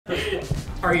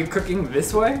Are you cooking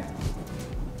this way?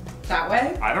 That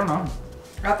way? I don't know.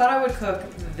 I thought I would cook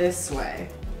this way.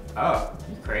 Oh,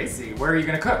 you crazy. Where are you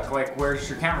gonna cook? Like, where's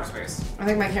your camera space? I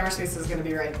think my camera space is gonna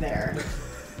be right there.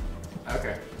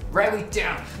 Okay. Riley,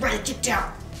 down. Riley, get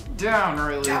down. Down,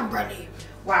 Riley. Down, Riley.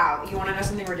 Wow, you wanna know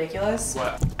something ridiculous?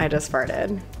 What? I just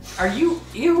farted. Are you,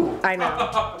 ew. I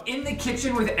know. In the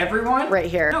kitchen with everyone? Right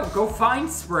here. No, go find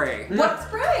spray. What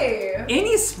spray?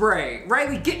 Any spray.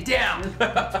 Riley, get down.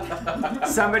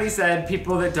 Somebody said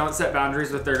people that don't set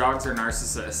boundaries with their dogs are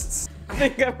narcissists. I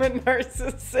think I'm a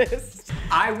narcissist.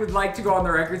 I would like to go on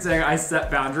the record saying I set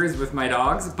boundaries with my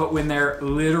dogs, but when they're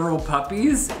literal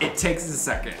puppies, it takes a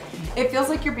second. It feels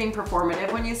like you're being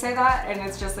performative when you say that, and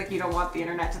it's just like you don't want the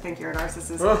internet to think you're a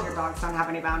narcissist because your dogs don't have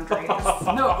any boundaries.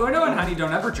 No, and honey,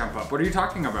 don't ever jump up. What are you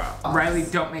talking about? Riley,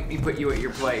 don't make me put you at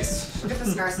your place. Look at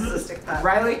this narcissistic thing.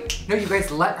 Riley, no, you guys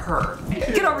let her.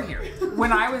 Get over here.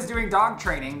 When I was doing dog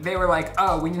training, they were like,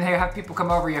 oh, when you have people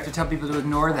come over, you have to tell people to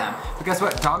ignore them. But guess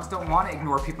what? Dogs don't want to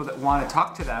ignore people that want to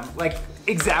talk to them. Like,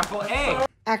 example A.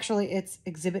 Actually, it's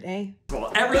Exhibit A.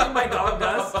 Well, everything my dog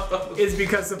does is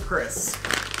because of Chris.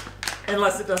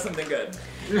 Unless it does something good.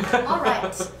 All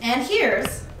right, and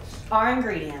here's our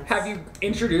ingredients. Have you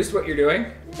introduced what you're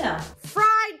doing? No.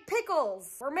 Fried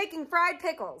pickles. We're making fried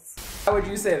pickles. How would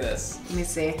you say this? Let me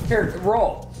see. Here,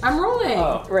 roll. I'm rolling.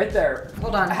 Oh, right there.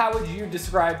 Hold on. How would you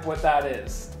describe what that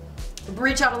is?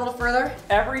 Reach out a little further.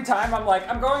 Every time I'm like,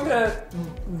 I'm going to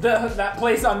that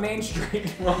place on Main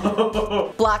Street.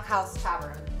 Black House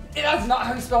Tavern. That's not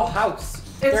how you spell house.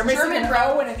 It's They're missing German, an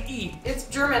bro. O and an E. It's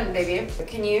German, baby.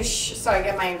 Can you so I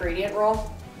get my ingredient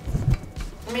roll?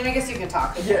 I mean, I guess you can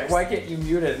talk. Yeah, why can't you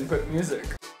mute it and put music?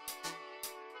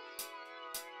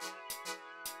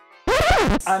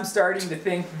 I'm starting to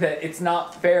think that it's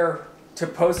not fair to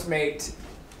Postmate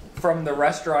from the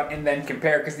restaurant and then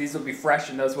compare, because these will be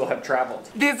fresh and those will have traveled.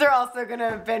 These are also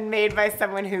gonna have been made by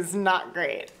someone who's not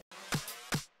great.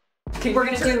 We're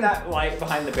gonna turn that light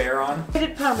behind the bear on.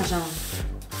 Grated Parmesan.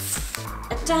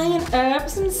 Italian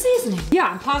herbs and seasoning. Yeah,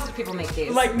 I'm positive people make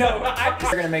these. Like, no,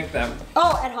 we're gonna make them.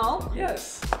 Oh, at home?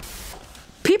 Yes.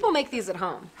 People make these at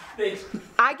home.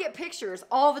 I get pictures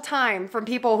all the time from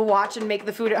people who watch and make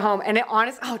the food at home, and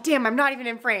oh damn, I'm not even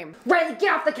in frame. Riley,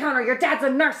 get off the counter, your dad's a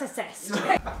narcissist.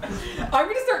 I'm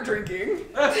gonna start drinking.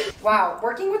 Wow,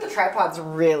 working with the tripod's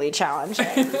really challenging.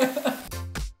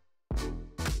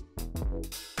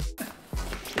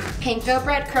 Panko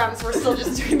breadcrumbs, we're still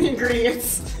just doing the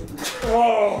ingredients.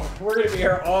 Whoa, we're gonna be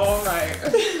here all night.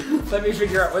 Let me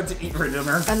figure out what to eat for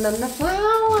dinner. And then the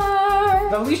flour.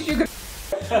 The least you could.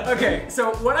 Okay,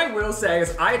 so what I will say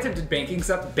is I attempted baking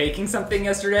something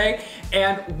yesterday,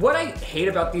 and what I hate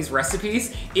about these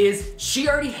recipes is she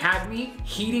already had me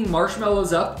heating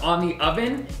marshmallows up on the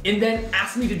oven and then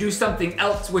asked me to do something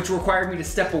else which required me to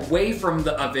step away from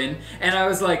the oven, and I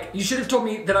was like, you should have told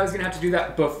me that I was gonna have to do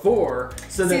that before,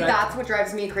 so that that's what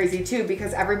drives me crazy too,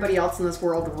 because everybody else in this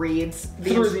world reads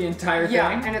through the entire thing.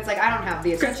 Yeah, and it's like, I don't have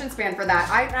the attention span for that.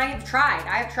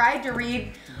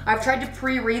 I've tried to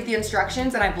pre-read the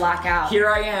instructions and I black out. Here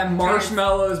I am,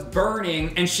 marshmallows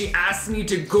burning, and she asked me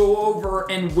to go over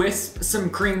and whisk some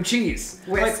cream cheese.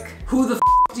 Whisk. Like, who the f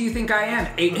do you think I am?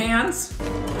 8 hands? No!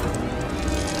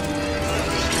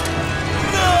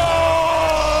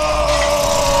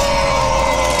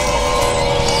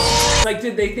 Like,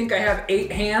 did they think I have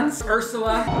 8 hands,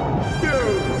 Ursula? You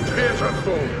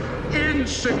pitiful,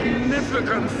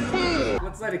 insignificant fool!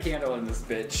 Let's light a candle in this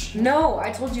bitch. No,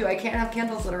 I told you I can't have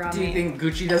candles lit around me. Do you think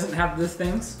Gucci doesn't have these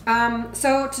things?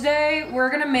 So today we're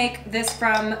gonna make this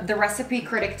from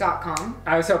therecipecritic.com.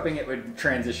 I was hoping it would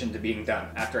transition to being done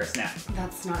after I snap.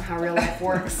 That's not how real life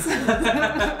works.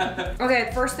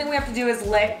 Okay, first thing we have to do is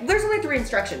there's only 3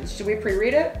 instructions. Should we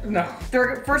pre-read it? No.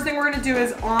 The first thing we're gonna do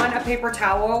is on a paper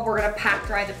towel, we're gonna pack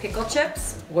dry the pickle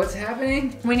chips. What's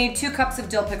happening? We need 2 cups of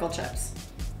dill pickle chips.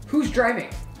 Who's driving?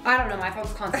 I don't know, my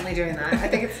phone's constantly doing that. I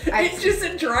think It's just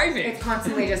a driving. It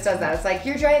constantly just does that. It's like,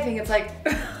 you're driving, it's like...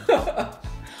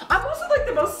 I'm also like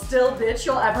the most still bitch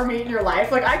you'll ever meet in your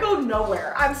life. Like, I go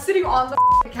nowhere. I'm sitting on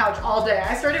the couch all day.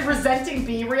 I started resenting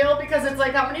Be Real because it's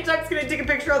like, how many times can I take a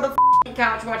picture on the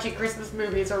couch watching Christmas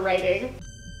movies or writing?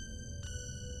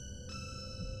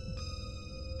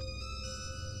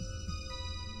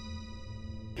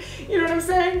 You know what I'm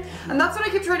saying? And that's what I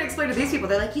keep trying to explain to these people.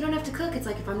 They're like, you don't have to cook. It's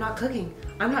like, if I'm not cooking,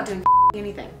 I'm not doing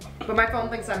anything. But my phone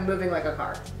thinks I'm moving like a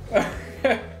car.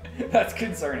 That's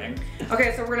concerning.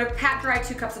 Okay, so we're gonna pat dry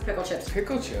 2 cups of pickle chips.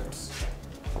 Pickle chips?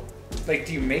 Like,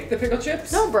 do you make the pickle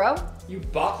chips? No, bro. You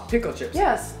bought pickle chips?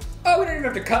 Yes. Oh, we don't even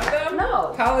have to cut them?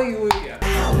 No. Hallelujah.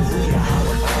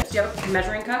 Do you have a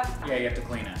measuring cup? Yeah, you have to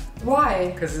clean it.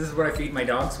 Why? Because this is what I feed my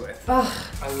dogs with. Ugh.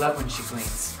 I love when she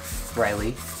cleans.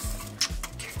 Riley,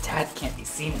 your dad can't be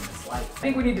seen in this light. I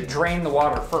think we need to drain the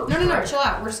water first. No, right? chill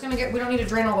out. We're just gonna we don't need to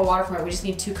drain all the water from it. We just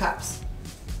need 2 cups.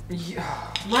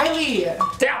 Yeah. Riley!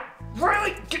 Down!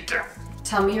 Riley, get down!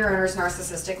 Tell me your owner's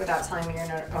narcissistic without telling me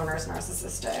your owner's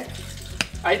narcissistic.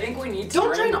 I think we need to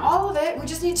Don't drain all of it. We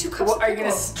just need 2 cups Well, of are you gonna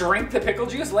pickles. drink the pickle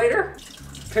juice later?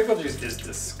 Pickle juice is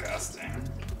disgusting.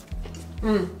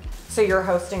 So you're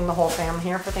hosting the whole fam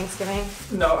here for Thanksgiving?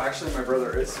 No, actually my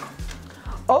brother is.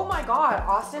 Oh my god,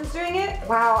 Austin's doing it?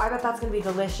 Wow, I bet that's gonna be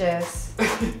delicious.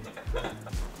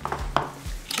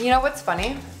 You know what's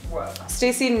funny? What?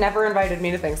 Stacy never invited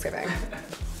me to Thanksgiving.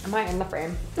 Am I in the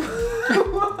frame?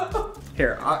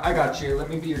 Here, I got you. Let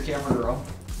me be your camera girl.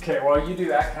 Okay, while you do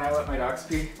that, can I let my dogs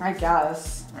pee? I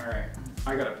guess. All right,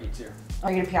 I gotta pee too.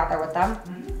 Are you gonna pee out there with them?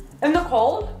 In the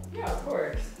cold? Yeah, of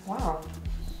course. Wow.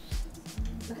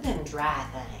 Look at them dry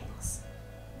things.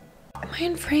 Am I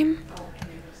in frame?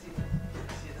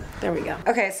 There we go.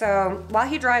 Okay, so while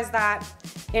he dries that,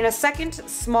 in a second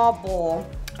small bowl,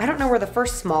 I don't know where the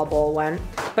first small bowl went,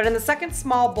 but in the second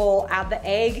small bowl, add the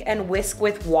egg and whisk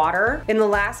with water. In the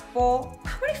last bowl,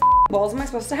 how many bowls am I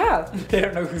supposed to have? They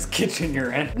don't know whose kitchen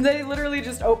you're in. They literally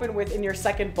just open with in your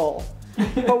second bowl.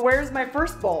 But where's my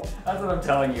first bowl? That's what I'm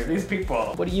telling you. These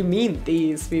people. What do you mean,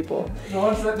 these people? The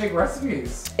ones that make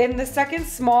recipes. In the second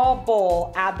small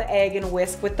bowl, add the egg and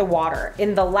whisk with the water.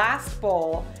 In the last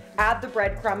bowl, add the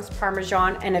breadcrumbs,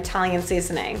 Parmesan, and Italian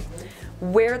seasoning.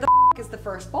 Where the is the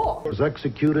first bowl? Was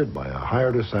executed by a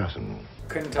hired assassin.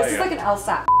 Couldn't tell This you. is like an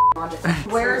LSAT logic.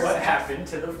 Where's What happened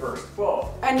to the first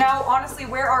bowl? and now honestly,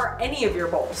 where are any of your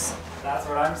bowls? That's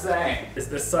what I'm saying. Is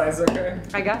this size okay?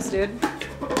 I guess, dude.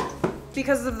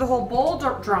 Because of the whole bowl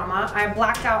drama, I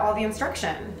blacked out all the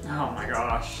instruction. Oh my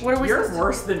gosh. What are we You're supposed to-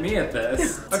 worse than me at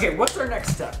this. Okay, what's our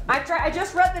next step? I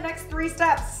just read the next 3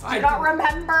 steps. Do I you not do-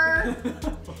 remember?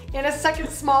 In a second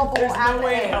small bowl, There's add no the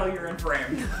way in egg. hell you're in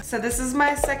frame. So this is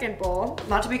my second bowl,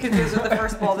 not to be confused with the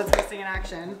first bowl that's missing in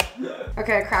action.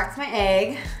 Okay, I cracked my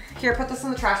egg. Here, put this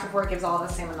in the trash before it gives all of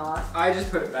us salmonella. I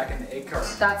just put it back in the egg carton.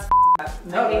 That's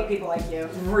No, I hate people like you.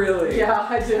 Really? Yeah,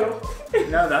 I do.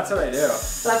 No, that's what I do.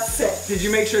 That's sick. Did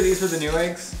you make sure these were the new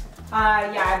eggs?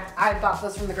 Yeah, I bought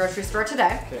those from the grocery store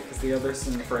today. Okay, because the others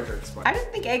in the fridge are I expired.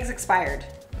 didn't think eggs expired.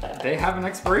 They have an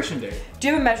expiration date. Do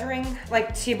you have a measuring,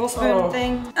 like, tablespoon Oh.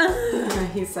 thing?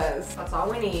 He says. That's all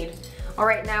we need. All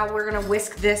right, now we're gonna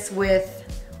whisk this with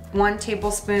 1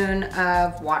 tablespoon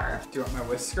of water. Do you want my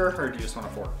whisker or do you just want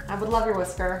a fork? I would love your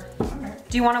whisker. Okay.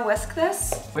 Do you want to whisk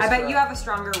this? I bet Whisker. you have a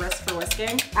stronger wrist for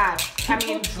whisking. Add. I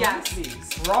mean, yes.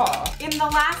 These raw. In the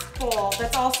last bowl,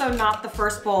 that's also not the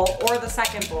first bowl or the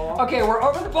second bowl. Okay, we're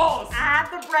over the balls. Add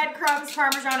the breadcrumbs,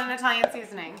 Parmesan, and Italian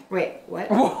seasoning. Wait, what?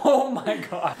 Oh my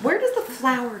god. Where does the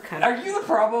flour come? Are you the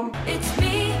problem? It's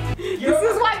me. This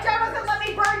is why Joe doesn't let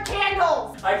me burn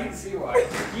candles. I can see why.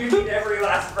 You need every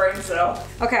last brain cell.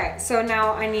 Okay, so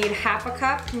now I need 1/2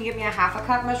 cup. Can you give me a 1/2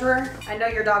 cup measurer? I know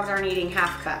your dogs aren't eating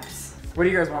 1/2 cups. What do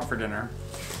you guys want for dinner?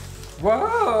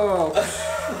 Whoa.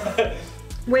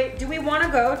 Wait, do we want to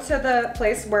go to the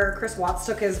place where Chris Watts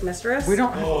took his mistress? We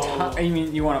don't have time. You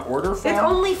mean you want to order from? It's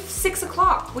only 6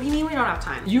 o'clock. What do you mean we don't have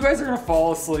time? You guys are gonna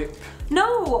fall asleep.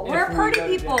 No, we're If we party go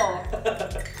to people.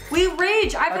 We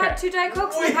rage. I've had Okay. 2 Diet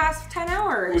Cokes in the past 10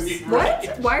 hours. We What?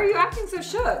 rage. Why are you acting so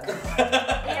shook?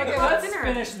 Okay, let's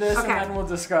finish this Okay. and then we'll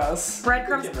discuss.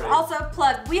 Breadcrumbs. Get ready. Also,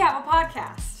 plug, we have a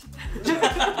podcast.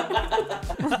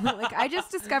 Like, I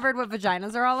just discovered what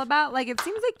vaginas are all about. Like, it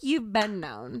seems like you've been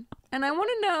known. And I want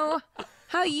to know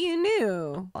how you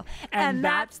knew. And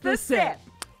that's the sip.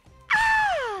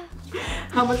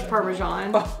 How much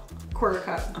Parmesan? 1/4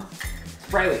 cup.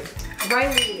 Riley.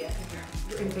 Riley.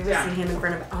 You can barely Yeah. see him in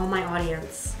front of all my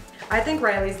audience. I think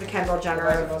Riley's the Kendall Jenner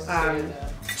of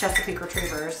Chesapeake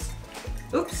Retrievers.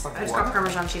 Oops, I just got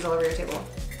Parmesan cheese all over your table.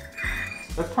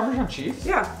 That's Parmesan cheese?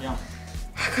 Yeah. Yeah.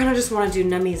 I kind of just want to do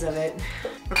nummies of it.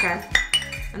 Okay.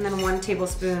 And then 1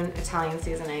 tablespoon Italian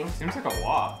seasoning. Seems like a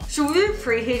lot. Should we be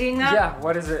preheating that? Yeah,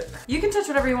 what is it? You can touch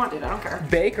whatever you want, dude. I don't care.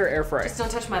 Bake or air fry? Just don't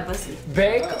touch my pussy.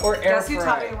 Bake or air Guess fry? who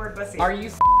taught me the word pussy? Are you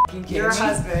f***ing kidding Your me?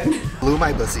 husband. Blew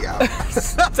my pussy out.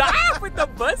 Stop with the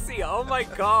pussy! Oh my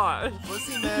god.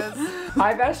 Pussy miss.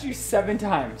 I've asked you 7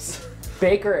 times.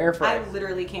 Bake or air fry? I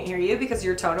literally can't hear you because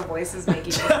your tone of voice is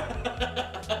making me.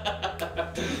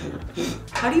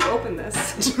 How do you open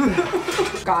this?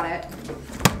 Got it.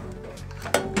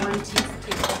 1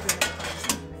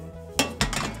 tablespoon.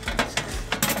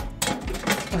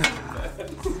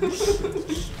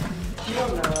 You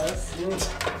don't know this.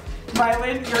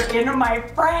 Rylan, you're in my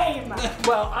frame.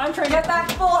 Well, I'm trying Get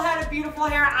that full head of beautiful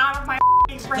hair out of my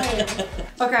frame.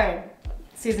 Okay,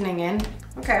 seasoning in.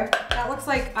 Okay, that looks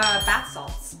like bath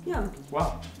salts. Yeah.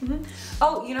 Wow.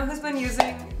 Oh, you know who's been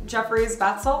using Jeffrey's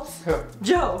bath salts? Who?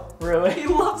 Joe. Really? He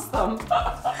loves them.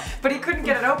 But he couldn't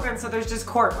get it open, so there's just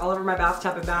cork all over my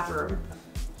bathtub and bathroom.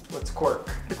 What's cork?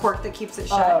 The cork that keeps it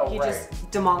shut. Oh, He right.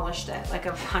 just demolished it like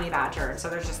a honey badger. So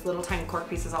there's just little tiny cork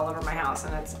pieces all over my house,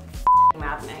 and it's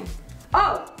maddening.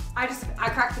 Oh, I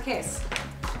cracked the case.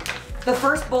 The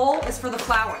first bowl is for the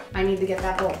flour. I need to get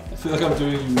that bowl. I feel like I'm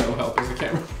doing you no help as a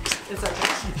camera. It's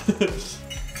okay.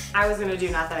 I was gonna do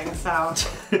nothing, so.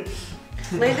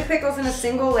 Lay the pickles in a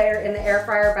single layer in the air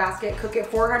fryer basket. Cook at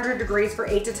 400 degrees for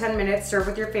 8 to 10 minutes. Serve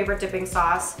with your favorite dipping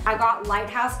sauce. I got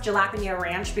Lighthouse Jalapeno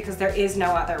Ranch because there is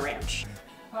no other ranch.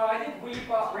 Oh, I think we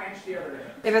bought ranch the other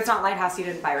day. If it's not Lighthouse, you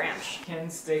didn't buy ranch. Ken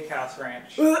Steakhouse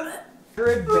Ranch.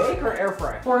 Good bake or air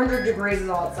fry? 400 degrees is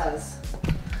all it says.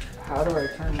 How do I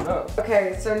turn it up?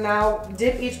 Okay, so now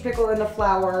dip each pickle in the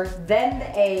flour, then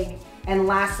the egg, and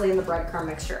lastly in the breadcrumb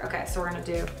mixture. Okay, so we're gonna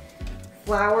do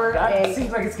flour, That egg.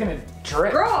 seems like it's gonna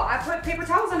drip. Girl, I put paper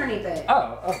towels underneath it.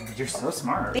 Oh, you're so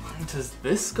smart. Does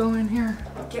this go in here?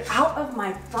 Get out of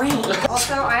my frame.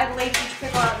 Also, I had laid each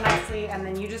pickle out nicely, and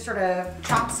then you just sort of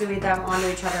chop suey them onto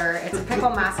each other. It's a pickle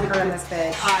massacre in this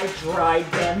bitch. I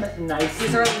dried them nicely.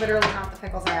 These are literally not the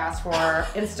pickles I asked for.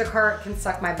 Instacart can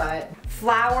suck my butt.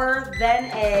 Flour, then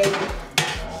egg.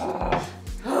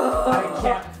 I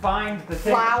can't find the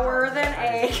thing. Flour, then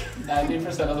egg.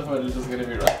 90% of the footage is gonna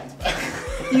be Ryan's back.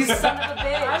 You son of a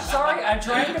bitch. I'm sorry, I'm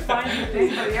trying to find the thing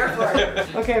for the air fryer.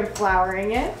 Okay, I'm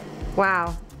flouring it.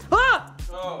 Wow. Ah!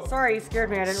 Oh. Sorry, you scared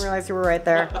me. I didn't realize you were right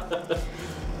there.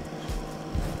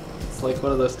 It's like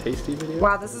one of those tasty videos.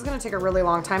 Wow, this is gonna take a really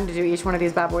long time to do each one of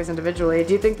these bad boys individually.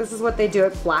 Do you think this is what they do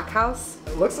at Black House?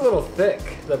 It looks a little thick,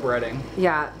 the breading.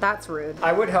 Yeah, that's rude.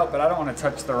 I would help, but I don't want to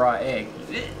touch the raw egg.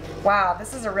 Wow,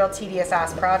 this is a real tedious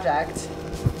ass project.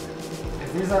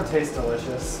 If these don't taste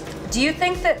delicious. Do you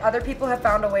think that other people have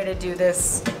found a way to do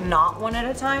this not one at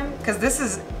a time? Because this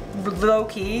is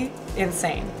low-key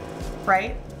insane,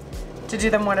 right? To do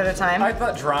them one at a time. I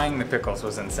thought drying the pickles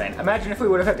was insane. Imagine if we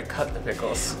would have had to cut the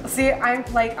pickles. See, I'm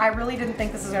like, I really didn't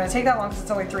think this was gonna take that long because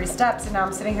it's only 3 steps, and now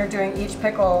I'm sitting here doing each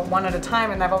pickle one at a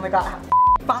time, and I've only got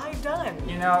 5 done.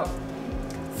 You know,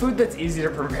 food that's easy to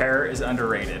prepare is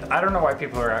underrated. I don't know why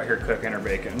people are out here cooking or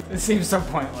baking. It seems so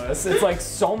pointless. It's like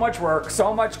so much work,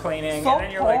 so much cleaning, So and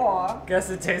then you're poor. like, guess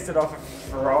it tasted off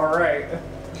for all right.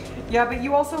 Yeah, but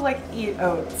you also like eat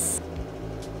oats.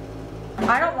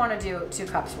 I don't want to do 2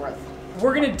 cups worth.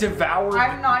 We're gonna devour.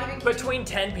 I'm not even kidding. Between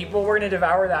 10 people, we're gonna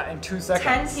devour that in 2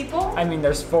 seconds. 10 people? I mean,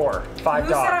 there's 4, 5 Who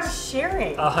said I'm dogs,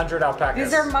 sharing? 100 alpacas.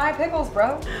 These are my pickles,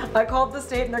 bro. I called the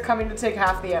state and they're coming to take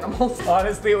half the animals.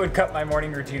 Honestly, it would cut my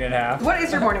morning routine in half. What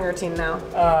is your morning routine now?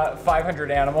 500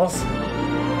 animals.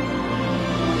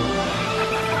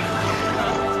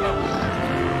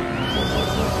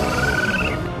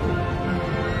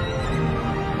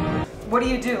 What do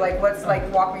you do? Like, what's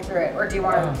like, walk me through it, or do you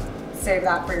want to save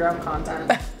that for your own content?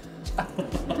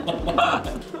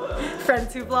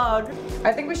 Friends who vlog.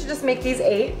 I think we should just make these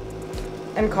 8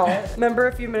 and call it. Remember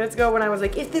a few minutes ago when I was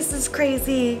like, if this is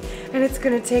crazy and it's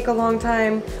gonna take a long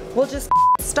time, we'll just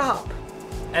stop.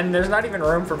 And there's not even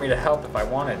room for me to help if I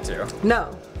wanted to.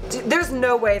 No. There's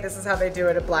no way this is how they do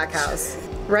it at Black House,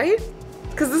 right?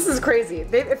 Because this is crazy.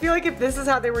 I feel like if this is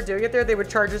how they were doing it there, they would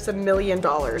charge us $1 million.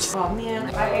 Oh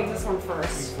man, I egged this one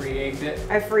first. Free egged it.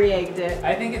 I free egged it.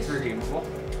 I think it's redeemable.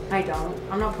 I don't.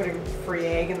 I'm not putting free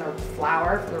egg in the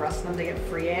flour for the rest of them to get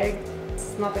free egg.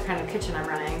 It's not the kind of kitchen I'm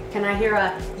running. Can I hear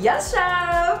a yes,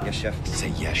 chef? Yes, chef. Say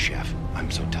yes, chef. I'm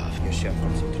so tough. Yes, chef.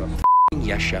 I'm so tough.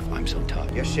 Yes, chef. I'm so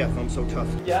tough. Yes, chef. I'm so tough.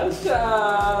 Yes,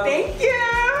 chef. Thank you.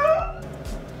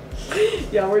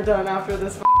 Yeah, we're done after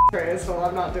this tray, so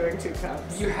I'm not doing 2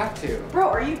 cups. You have to. Bro,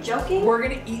 are you joking? We're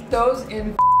gonna eat those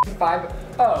in 5.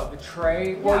 Oh, the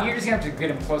tray. Well, Yeah. you're just gonna have to get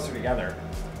them closer together.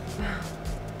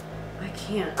 I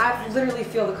can't. I literally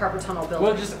feel the carpal tunnel building.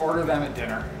 We'll just order them at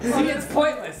dinner. See, it's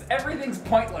pointless. Everything's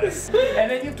pointless.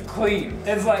 And then you have to clean.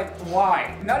 It's like,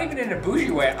 why? Not even in a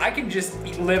bougie way. I can just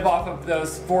live off of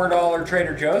those $4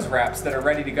 Trader Joe's wraps that are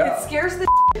ready to go. It scares the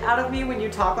out of me when you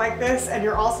talk like this and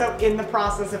you're also in the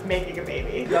process of making a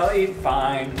baby. They'll eat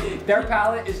fine. Their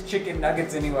palate is chicken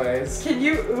nuggets anyways. Can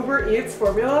you Uber Eats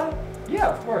formula? Yeah,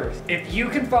 of course. If you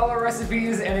can follow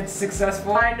recipes and it's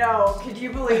successful. I know. Could you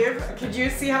believe? Could you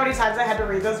see how many times I had to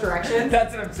read those directions?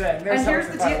 That's what I'm saying. There's And some here's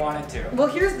if the I deal. wanted to. Well,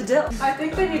 here's the deal. I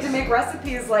think they need to make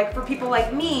recipes like for people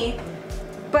like me,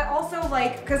 but also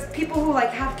like, because people who like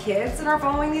have kids and are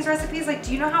following these recipes, like,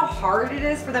 do you know how hard it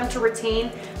is for them to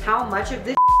retain how much of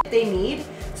this they need?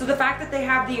 So the fact that they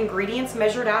have the ingredients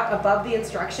measured out above the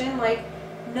instruction, like,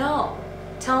 No.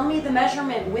 Tell me the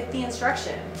measurement with the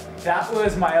instruction. That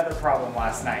was my other problem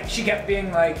last night. She kept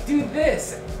being like, do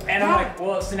this. And I'm like,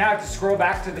 well, so now I have to scroll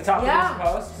back to the top of this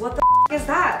post? What the is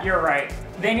that? You're right.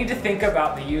 They need to think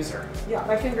about the user. Yeah,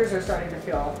 my fingers are starting to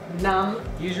feel numb.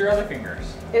 Use your other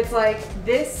fingers. It's like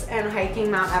this and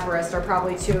hiking Mount Everest are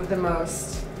probably two of the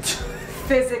most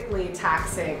physically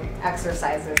taxing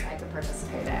exercises I could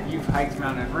participate in. You've hiked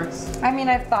Mount Everest? I mean,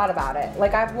 I've thought about it.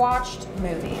 Like, I've watched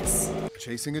movies.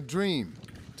 Chasing a dream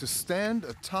to stand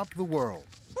atop the world.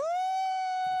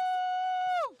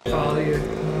 Follow you.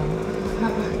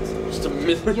 Just a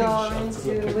million Your shots of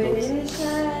the pickles.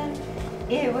 intuition,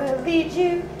 it will lead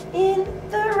you in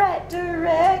the right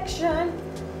direction.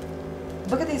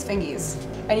 Look at these fingies.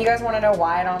 And you guys want to know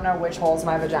why I don't know which hole's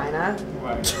my vagina?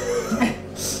 What?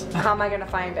 How am I gonna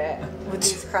find it with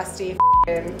these crusty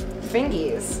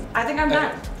fingies? I think I'm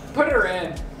done. Put her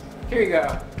in. Here you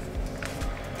go.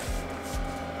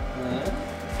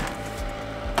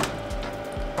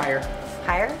 Higher.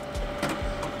 Higher?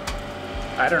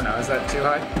 I don't know, is that too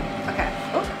high? Okay.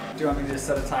 Oh. Do you want me to just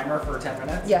set a timer for 10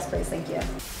 minutes? Yes, please, thank you.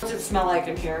 What does it smell like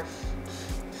in here?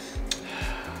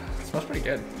 It smells pretty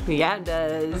good. Yeah, it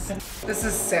does. This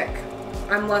is sick.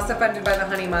 I'm less offended by the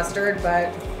honey mustard,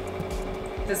 but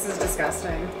this is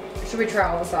disgusting. Should we try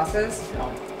all the sauces?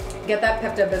 No. Get that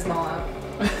Pepto-Bismol out.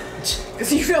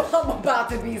 Because you know I'm about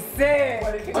to be sick.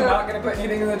 I'm not gonna put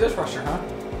anything in the dishwasher, huh?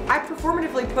 I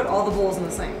performatively put all the bowls in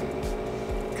the sink.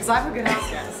 Because I'm a good house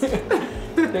guest.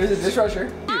 There's a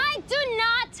dishwasher. I do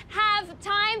not have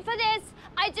time for this.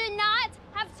 I do not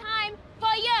have time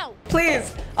for you.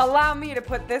 Please, allow me to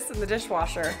put this in the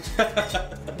dishwasher.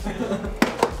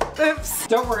 Oops.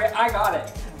 Don't worry, I got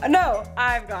it. No,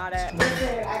 I've got it.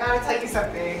 Listen, I gotta tell you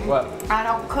something. What? I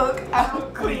don't cook, I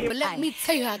don't clean. But let me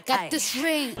tell you, I got this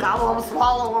ring. Gobble them,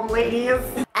 swallow them, ladies.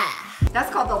 That's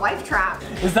called the wife trap.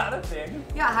 Is that a thing?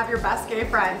 Yeah, have your best gay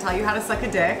friend tell you how to suck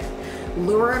a dick,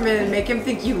 lure him in, make him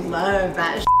think you love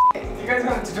that shit. You guys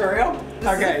want a tutorial?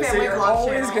 Okay, is a so family you're vlog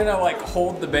always channel. gonna like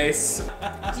hold the base.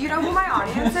 Do you know who my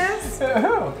audience is?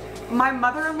 Who? My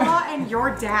mother-in-law and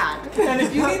your dad. And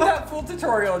if you need that full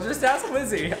tutorial, just ask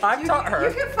Lizzie. I've taught her.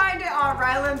 You can find it on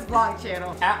Ryland's vlog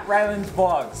channel. At Ryland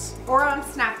Vlogs. Or on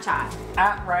Snapchat.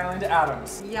 At Ryland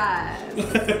Adams. Yes.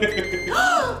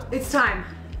 It's time.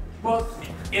 Well,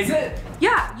 is it?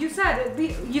 Yeah, you said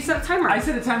a timer. I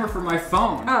set a timer for my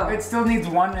phone. Oh. It still needs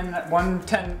 1 minute and 9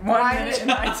 seconds.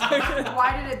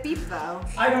 Why did it beep though?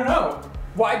 I don't know.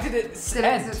 Why did it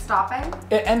end? Is it stopping?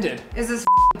 It ended. Is this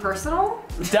personal?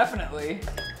 Definitely.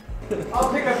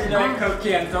 I'll pick up your Diet Coke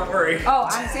cans, don't worry. Oh,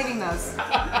 I'm saving those.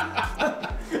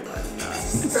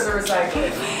 For the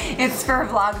recycling. It's for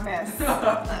VLOGMAS.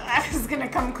 I was gonna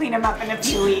come clean them up in a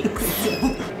few weeks.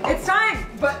 It's time!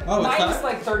 But minus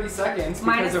like 30 seconds because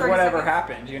Minus of 30 whatever seconds.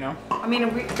 happened, you know? I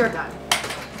mean, they're done.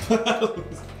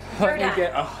 Let me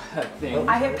get that thing.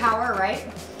 I hit power, right?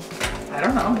 I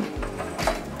don't know.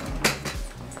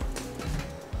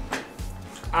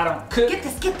 I don't cook. Get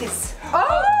this.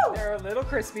 Oh! They're a little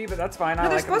crispy, but that's fine. No, I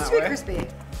they're like them supposed to be that way.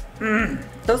 crispy.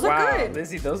 Those look Wow, good.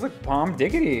 Lizzie, those look bomb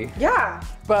diggity. Yeah.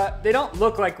 But they don't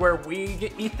look like where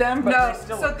we eat them, but No, they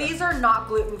still so look these are not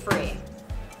gluten-free.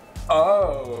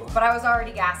 Oh. But I was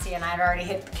already gassy and I'd already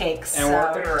hit the cakes. And so.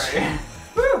 working right.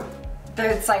 Whew.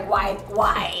 It's like,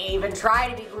 why even try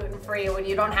to be gluten-free when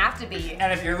you don't have to be?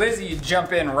 And if you're Lizzie, you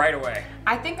jump in right away.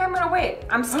 I think I'm gonna wait.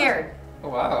 I'm scared. Oh,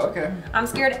 wow, okay. I'm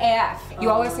scared AF. You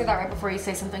always say that right before you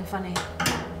say something funny.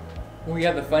 Well,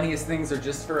 yeah, the funniest things are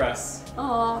just for us.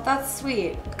 Oh, that's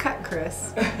sweet. Cut,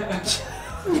 Chris.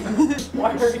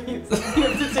 Why are you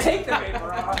have to take the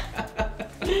paper off?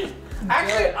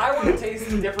 Actually, I want to taste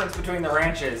the difference between the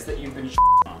ranches that you've been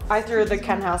on. I threw the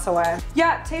Ken house away.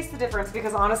 Yeah, taste the difference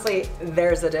because honestly,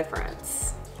 there's a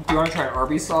difference. Do you want to try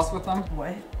Arby's sauce with them?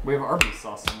 What? We have Arby's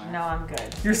sauce in there. No, I'm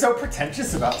good. You're so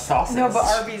pretentious about sauces. No, but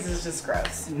Arby's is just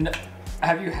gross. No.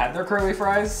 Have you had their curly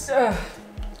fries? Ugh.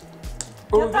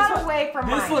 Ooh, Get that away from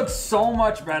This mine. looks so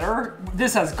much better.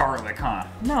 This has garlic, huh?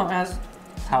 No, it has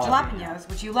jalapenos,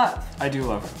 which you love. I do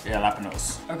love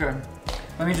jalapenos. Okay.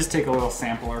 Let me just take a little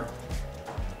sampler.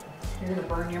 You're gonna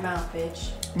burn your mouth,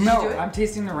 bitch. No, I'm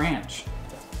tasting the ranch.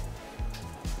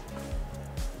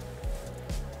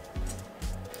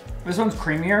 This one's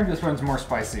creamier, this one's more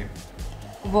spicy.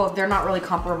 Well, they're not really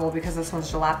comparable because this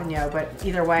one's jalapeno, but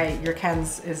either way, your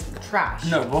Ken's is trash.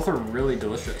 No, both are really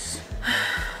delicious. I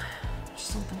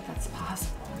just don't think that's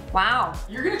possible. Wow.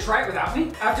 You're gonna try it without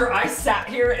me? After I sat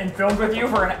here and filmed with you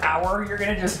for an hour, you're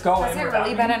gonna just go Has in it without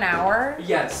really me? been an hour?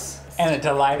 Yes. And a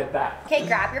delight at that. Okay,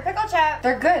 grab your pickle chip.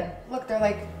 They're good. Look, they're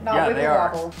like not Yeah, wiggle they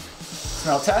are. wobble.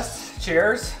 Smell test.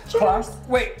 Cheers. Cheers.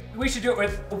 Wait, we should do it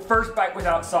with first bite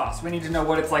without sauce. We need to know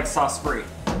what it's like sauce free.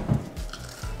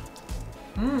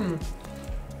 Mmm.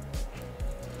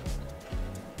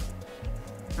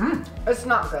 Mmm. It's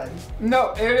not good.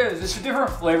 No, it is. It's a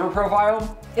different flavor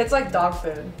profile. It's like dog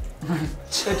food.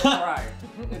 It's dry.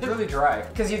 It's really dry.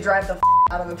 Because you dried the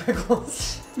out of the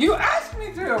pickles. You asked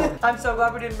me to. I'm so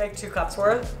glad we didn't make 2 cups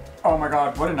worth. Oh my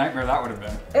god, what a nightmare that would have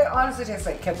been. It honestly tastes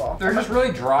like kibble. They're just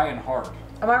really dry and hard.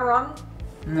 Am I wrong?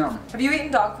 No. Have you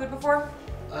eaten dog food before?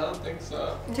 I don't think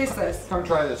so. Taste this. Come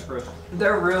try this, Chris.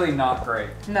 They're really not great.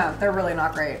 No, they're really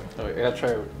not great. Oh, I gotta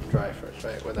try dry first,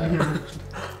 right? Without.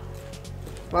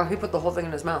 Wow, he put the whole thing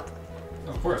in his mouth.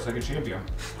 Of course, like a champion.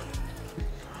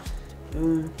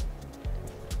 Mmm.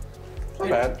 Not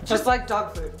bad. Just like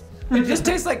dog food. It just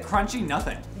tastes like crunchy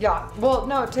nothing. Yeah. Well,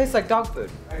 no, it tastes like dog food.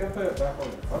 I gotta put it back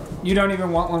on the cup. You don't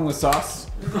even want one with sauce?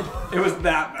 It was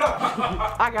that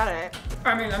bad. I got it.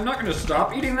 I mean, I'm not gonna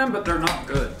stop eating them, but they're not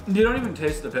good. You don't even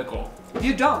taste the pickle.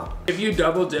 You don't. If you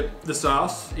double dip the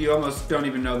sauce, you almost don't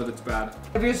even know that it's bad.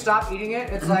 If you stop eating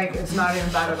it, it's like, it's not even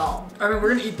bad at all. I mean, we're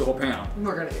gonna eat the whole pan.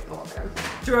 We're gonna eat the whole thing.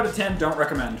 2 out of 10, don't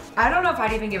recommend. I don't know if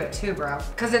I'd even give it 2, bro.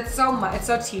 Cause it's so much, it's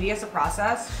so tedious a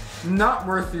process. Not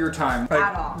worth your time. Like,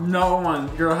 At all. No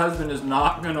one, your husband is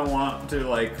not gonna want to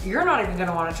like. You're not even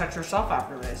gonna want to touch yourself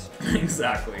after this.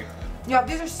 Exactly. Yeah,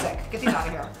 these are sick. Get these out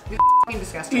of here. These are f***ing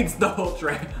disgusting. Eats the whole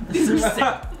tray. These are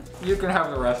sick. You can have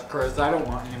the rest, Chris. I don't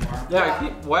want any more. Yeah,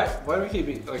 why do we keep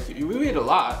eating? Like, we eat a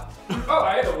lot. Oh,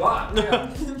 I ate a lot.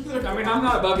 Yeah. I mean, I'm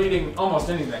not above eating almost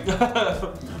anything.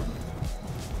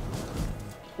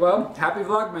 Well, happy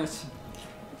Vlogmas.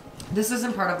 This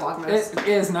isn't part of Vlogmas. It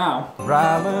is now.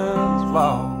 Ryland's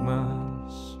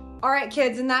Vlogmas. All right,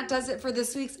 kids, and that does it for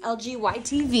this week's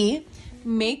LGYTV.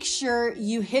 Make sure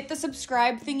you hit the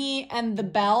subscribe thingy and the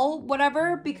bell,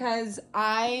 whatever, because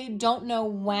I don't know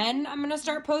when I'm gonna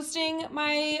start posting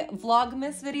my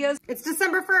Vlogmas videos. It's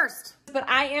December 1st, but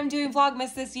I am doing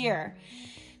Vlogmas this year.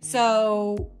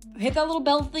 So hit that little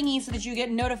bell thingy so that you get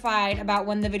notified about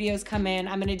when the videos come in.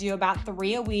 I'm gonna do about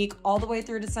 3 a week all the way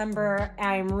through December.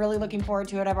 I'm really looking forward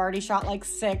to it. I've already shot like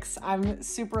 6. I'm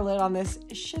super lit on this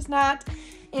shiznat.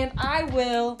 And I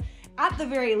will, at the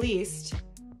very least,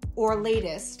 or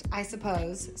latest, I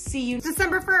suppose, see you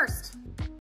December 1st.